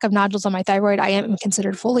lack of nodules on my thyroid, I am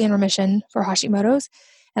considered fully in remission for Hashimoto's,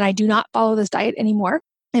 and I do not follow this diet anymore.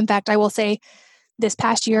 In fact, I will say this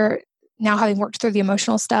past year, now having worked through the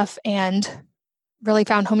emotional stuff and really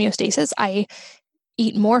found homeostasis, I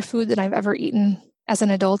eat more food than I've ever eaten as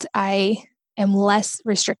an adult. I am less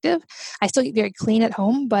restrictive. I still eat very clean at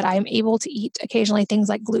home, but I'm able to eat occasionally things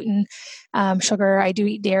like gluten, sugar. I do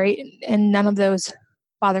eat dairy, and none of those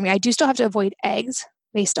bother me. I do still have to avoid eggs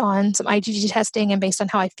based on some IgG testing and based on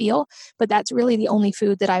how I feel, but that's really the only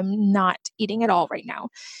food that I'm not eating at all right now.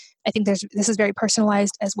 I think this is very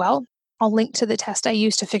personalized as well. I'll link to the test I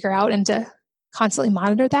use to figure out and to constantly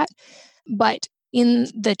monitor that. But in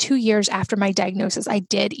the 2 years after my diagnosis, I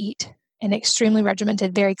did eat an extremely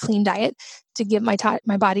regimented, very clean diet to give my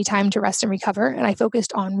body time to rest and recover. And I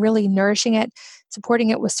focused on really nourishing it, supporting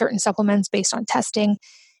it with certain supplements based on testing,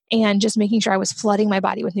 and just making sure I was flooding my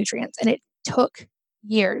body with nutrients. And it took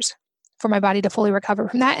years for my body to fully recover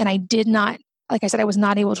from that. And I did not, like I said, I was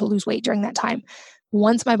not able to lose weight during that time.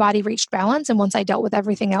 Once my body reached balance and once I dealt with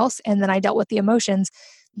everything else and then I dealt with the emotions,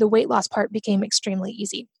 the weight loss part became extremely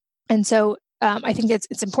easy. And so I think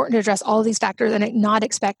it's important to address all of these factors and not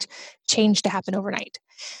expect change to happen overnight.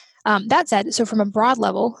 That said, so from a broad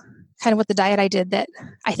level, kind of what the diet I did that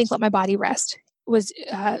I think let my body rest was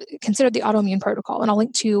considered the autoimmune protocol. And I'll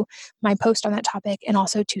link to my post on that topic and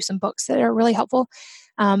also to some books that are really helpful.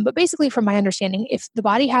 But basically, from my understanding, if the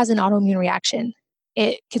body has an autoimmune reaction,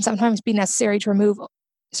 it can sometimes be necessary to remove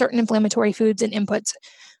certain inflammatory foods and inputs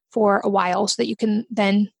for a while so that you can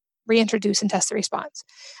then reintroduce and test the response.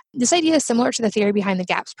 This idea is similar to the theory behind the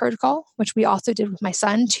GAPS protocol, which we also did with my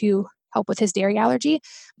son to help with his dairy allergy,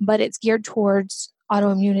 but it's geared towards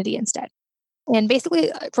autoimmunity instead. And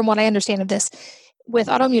basically, from what I understand of this, with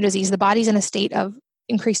autoimmune disease, the body's in a state of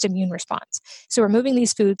increased immune response. So removing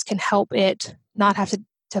these foods can help it not have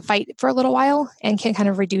to fight for a little while and can kind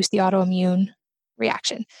of reduce the autoimmune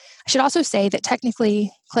reaction. I should also say that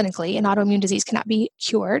technically, clinically, an autoimmune disease cannot be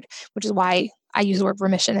cured, which is why I use the word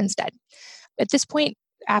remission instead. At this point,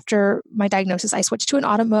 after my diagnosis, I switched to an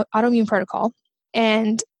autoimmune protocol,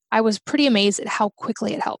 and I was pretty amazed at how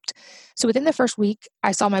quickly it helped. So within the first week,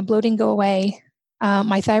 I saw my bloating go away.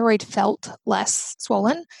 My thyroid felt less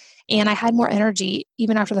swollen, and I had more energy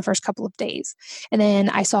even after the first couple of days. And then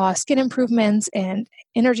I saw skin improvements and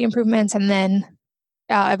energy improvements, and then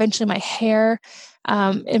eventually my hair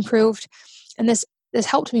improved. And this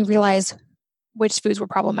helped me realize which foods were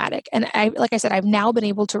problematic. And like I said, I've now been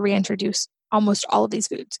able to reintroduce almost all of these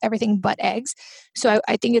foods, everything but eggs. So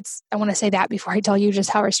I think I want to say that before I tell you just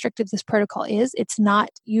how restrictive this protocol is. It's not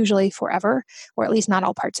usually forever, or at least not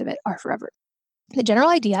all parts of it are forever. The general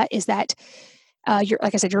idea is that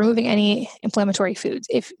Like I said, you're removing any inflammatory foods.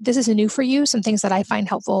 If this is new for you, some things that I find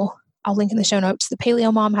helpful, I'll link in the show notes. The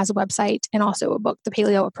Paleo Mom has a website and also a book, The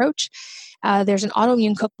Paleo Approach. There's an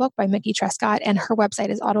autoimmune cookbook by Mickey Trescott, and her website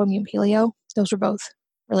is Autoimmune Paleo. Those are both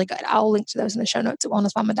really good. I'll link to those in the show notes at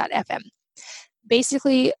wellnessmama.fm.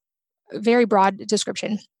 Basically, very broad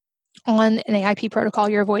description. On an AIP protocol,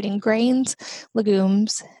 you're avoiding grains,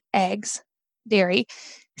 legumes, eggs, dairy,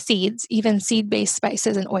 seeds, even seed-based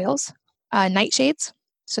spices and oils, nightshades,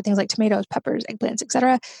 so things like tomatoes, peppers, eggplants,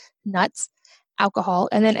 etc., nuts, alcohol,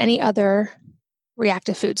 and then any other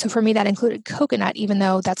reactive food. So for me, that included coconut, even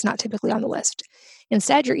though that's not typically on the list.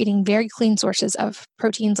 Instead, you're eating very clean sources of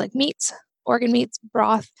proteins like meats, organ meats,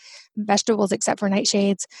 broth, vegetables except for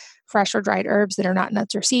nightshades, fresh or dried herbs that are not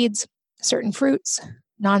nuts or seeds, certain fruits,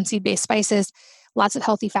 non-seed-based spices, lots of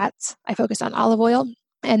healthy fats. I focused on olive oil,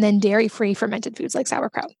 and then dairy-free fermented foods like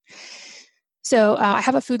sauerkraut. So I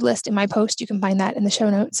have a food list in my post. You can find that in the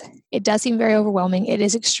show notes. It does seem very overwhelming. It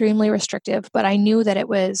is extremely restrictive, but I knew that it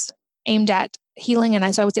was aimed at healing,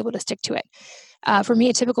 and so I was able to stick to it. For me,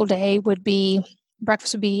 a typical day would be,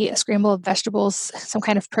 breakfast would be a scramble of vegetables, some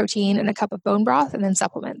kind of protein, and a cup of bone broth, and then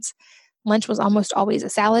supplements. Lunch was almost always a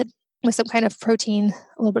salad with some kind of protein,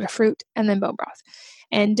 a little bit of fruit, and then bone broth.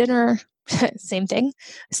 And dinner, same thing,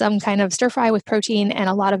 some kind of stir fry with protein and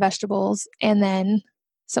a lot of vegetables, and then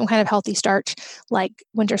some kind of healthy starch like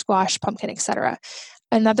winter squash, pumpkin, etc.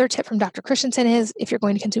 Another tip from Dr. Christensen is if you're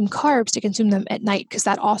going to consume carbs, to consume them at night, because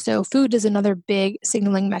that also, food is another big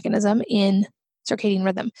signaling mechanism in circadian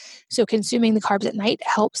rhythm. So consuming the carbs at night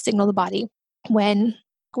helps signal the body when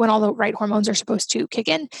all the right hormones are supposed to kick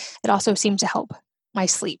in. It also seemed to help my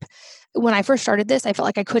sleep. When I first started this, I felt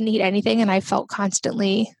like I couldn't eat anything and I felt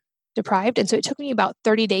constantly deprived. And so it took me about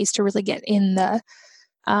 30 days to really get in the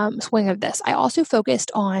swing of this. I also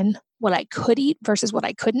focused on what I could eat versus what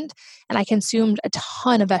I couldn't. And I consumed a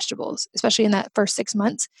ton of vegetables, especially in that first 6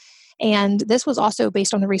 months. And this was also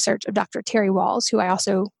based on the research of Dr. Terry Walls, who I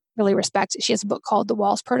also really respect. She has a book called The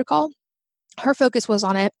Walls Protocol. Her focus was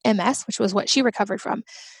on MS, which was what she recovered from.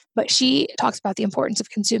 But she talks about the importance of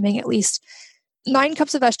consuming at least 9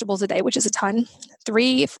 cups of vegetables a day, which is a ton,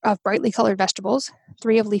 3 of brightly colored vegetables,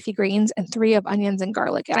 3 of leafy greens, and 3 of onions and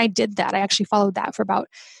garlic. And I did that. I actually followed that for about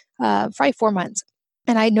probably 4 months.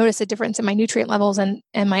 And I noticed a difference in my nutrient levels and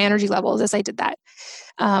my energy levels as I did that.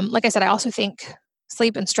 Like I said, I also think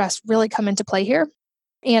sleep and stress really come into play here.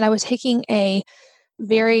 And I was taking a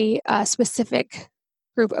very specific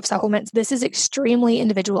group of supplements. This is extremely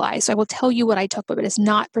individualized. So I will tell you what I took, but it is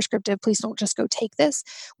not prescriptive. Please don't just go take this.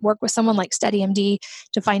 Work with someone like SteadyMD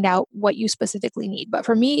to find out what you specifically need. But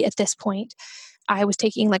for me at this point, I was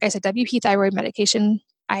taking, like I said, WP thyroid medication.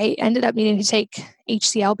 I ended up needing to take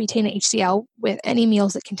HCl, betaine and HCl with any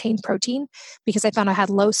meals that contained protein because I found I had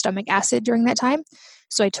low stomach acid during that time.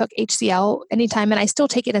 So I took HCl anytime, and I still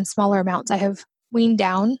take it in smaller amounts. I have weaned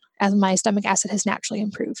down as my stomach acid has naturally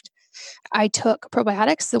improved. I took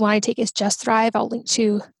probiotics. The one I take is Just Thrive. I'll link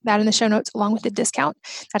to that in the show notes along with the discount.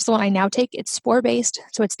 That's the one I now take. It's spore-based,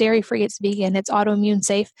 so it's dairy-free, it's vegan, it's autoimmune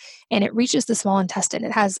safe, and it reaches the small intestine.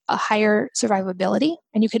 It has a higher survivability,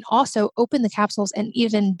 and you can also open the capsules and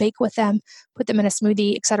even bake with them, put them in a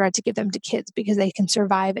smoothie, etc., to give them to kids because they can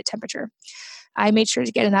survive at temperature. I made sure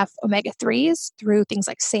to get enough omega-3s through things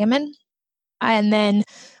like salmon. And then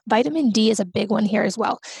vitamin D is a big one here as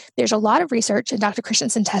well. There's a lot of research, and Dr.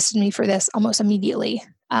 Christensen tested me for this almost immediately,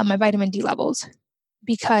 my vitamin D levels,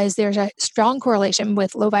 because there's a strong correlation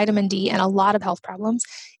with low vitamin D and a lot of health problems,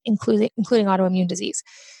 including autoimmune disease.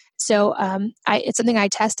 So it's something I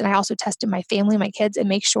test, and I also test in my family, my kids, and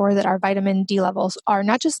make sure that our vitamin D levels are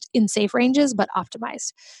not just in safe ranges, but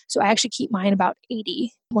optimized. So I actually keep mine about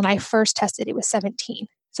 80. When I first tested, it was 17.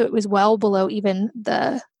 So it was well below even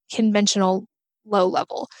the conventional low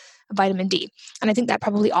level of vitamin D. And I think that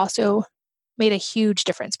probably also made a huge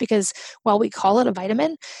difference because while we call it a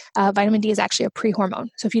vitamin, vitamin D is actually a pre-hormone.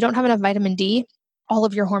 So if you don't have enough vitamin D, all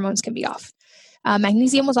of your hormones can be off.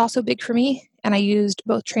 Magnesium was also big for me, and I used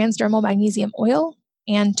both transdermal magnesium oil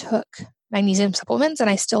and took magnesium supplements, and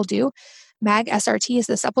I still do. Mag SRT is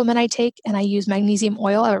the supplement I take, and I use magnesium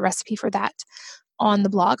oil. I have a recipe for that on the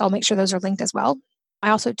blog. I'll make sure those are linked as well.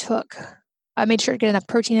 I made sure to get enough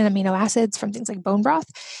protein and amino acids from things like bone broth,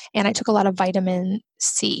 and I took a lot of vitamin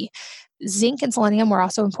C. Zinc and selenium were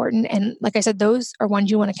also important, and like I said, those are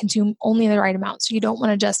ones you want to consume only in the right amount. So you don't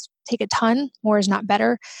want to just take a ton. More is not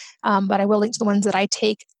better, but I will link to the ones that I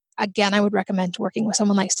take. Again, I would recommend working with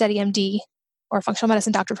someone like SteadyMD or a functional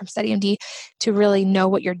medicine doctor from SteadyMD to really know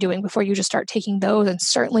what you're doing before you just start taking those, and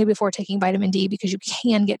certainly before taking vitamin D because you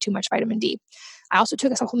can get too much vitamin D. I also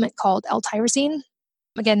took a supplement called L-tyrosine.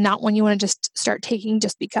 Again, not one you want to just start taking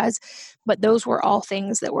just because, but those were all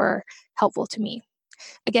things that were helpful to me.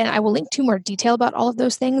 Again, I will link to more detail about all of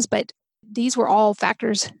those things, but these were all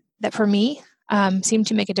factors that for me seemed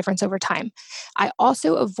to make a difference over time. I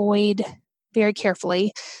also avoid very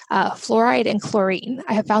carefully fluoride and chlorine.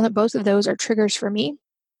 I have found that both of those are triggers for me,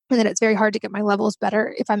 and that it's very hard to get my levels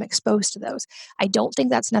better if I'm exposed to those. I don't think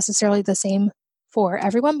that's necessarily the same for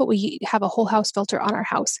everyone, but we have a whole house filter on our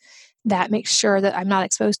house that makes sure that I'm not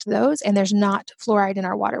exposed to those, and there's not fluoride in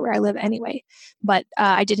our water where I live anyway. But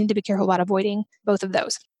I did need to be careful about avoiding both of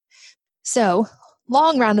those. So,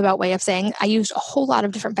 long roundabout way of saying I used a whole lot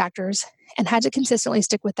of different factors and had to consistently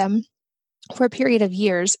stick with them for a period of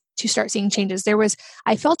years to start seeing changes.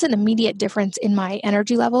 I felt an immediate difference in my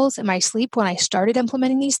energy levels and my sleep when I started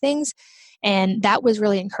implementing these things. And that was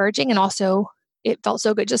really encouraging. And also it felt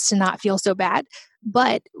so good just to not feel so bad.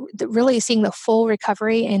 But really seeing the full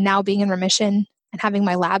recovery and now being in remission and having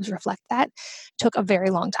my labs reflect that took a very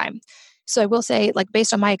long time. So I will say, like,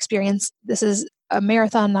 based on my experience, this is a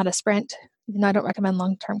marathon, not a sprint. Even though I don't recommend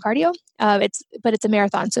long-term cardio, but it's a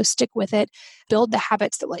marathon. So stick with it, build the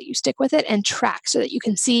habits that let you stick with it, and track so that you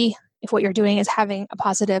can see if what you're doing is having a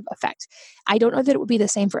positive effect. I don't know that it would be the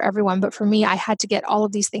same for everyone, but for me, I had to get all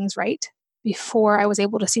of these things right before I was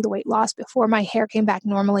able to see the weight loss, before my hair came back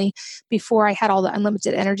normally, before I had all the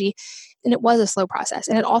unlimited energy. And it was a slow process.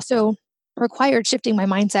 And it also required shifting my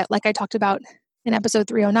mindset, like I talked about in episode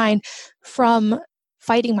 309, from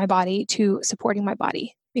fighting my body to supporting my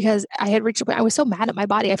body. Because I had reached a point, I was so mad at my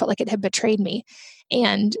body, I felt like it had betrayed me.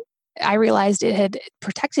 And I realized it had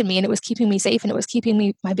protected me and it was keeping me safe and it was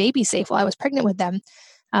keeping my baby safe while I was pregnant with them.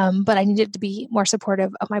 But I needed to be more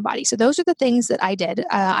supportive of my body. So those are the things that I did.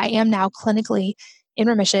 I am now clinically in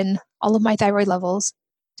remission. All of my thyroid levels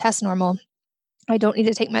test normal. I don't need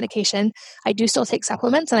to take medication. I do still take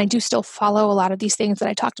supplements and I do still follow a lot of these things that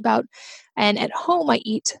I talked about. And at home, I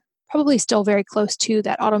eat probably still very close to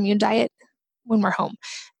that autoimmune diet when we're home.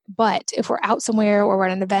 But if we're out somewhere or we're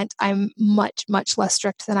at an event, I'm much, much less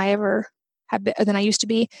strict than I ever have been, than I used to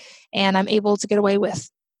be. And I'm able to get away with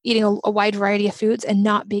eating a wide variety of foods and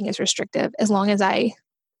not being as restrictive as long as I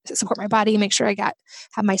support my body, make sure I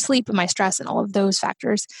have my sleep and my stress and all of those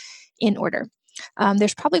factors in order.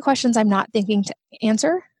 There's probably questions I'm not thinking to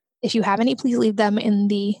answer. If you have any, please leave them in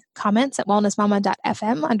the comments at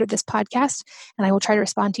wellnessmama.fm under this podcast, and I will try to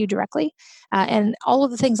respond to you directly. And all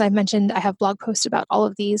of the things I've mentioned, I have blog posts about all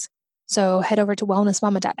of these. So head over to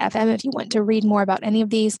wellnessmama.fm if you want to read more about any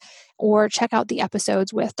of these, or check out the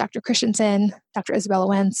episodes with Dr. Christensen, Dr. Isabella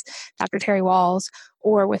Wentz, Dr. Terry Walls,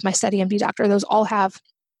 or with my StudyMD doctor. Those all have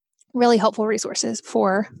really helpful resources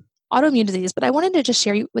for autoimmune disease. But I wanted to just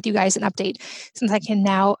share with you guys an update, since I can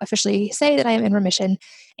now officially say that I am in remission,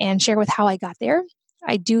 and share with how I got there.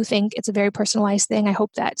 I do think it's a very personalized thing. I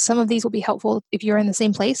hope that some of these will be helpful if you're in the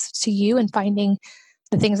same place to you and finding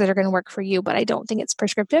the things that are going to work for you, but I don't think it's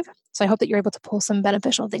prescriptive. So I hope that you're able to pull some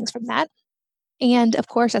beneficial things from that. And of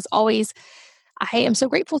course, as always, I am so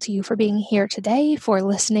grateful to you for being here today, for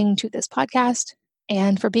listening to this podcast,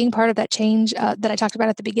 and for being part of that change that I talked about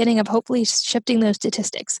at the beginning of hopefully shifting those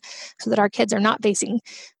statistics so that our kids are not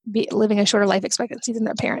living a shorter life expectancy than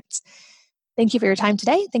their parents. Thank you for your time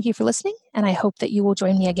today. Thank you for listening. And I hope that you will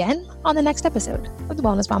join me again on the next episode of the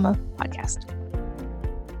Wellness Mama podcast.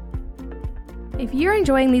 If you're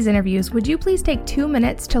enjoying these interviews, would you please take 2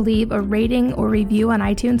 minutes to leave a rating or review on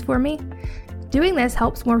iTunes for me? Doing this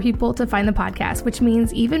helps more people to find the podcast, which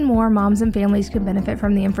means even more moms and families can benefit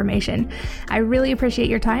from the information. I really appreciate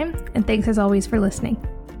your time, and thanks as always for listening.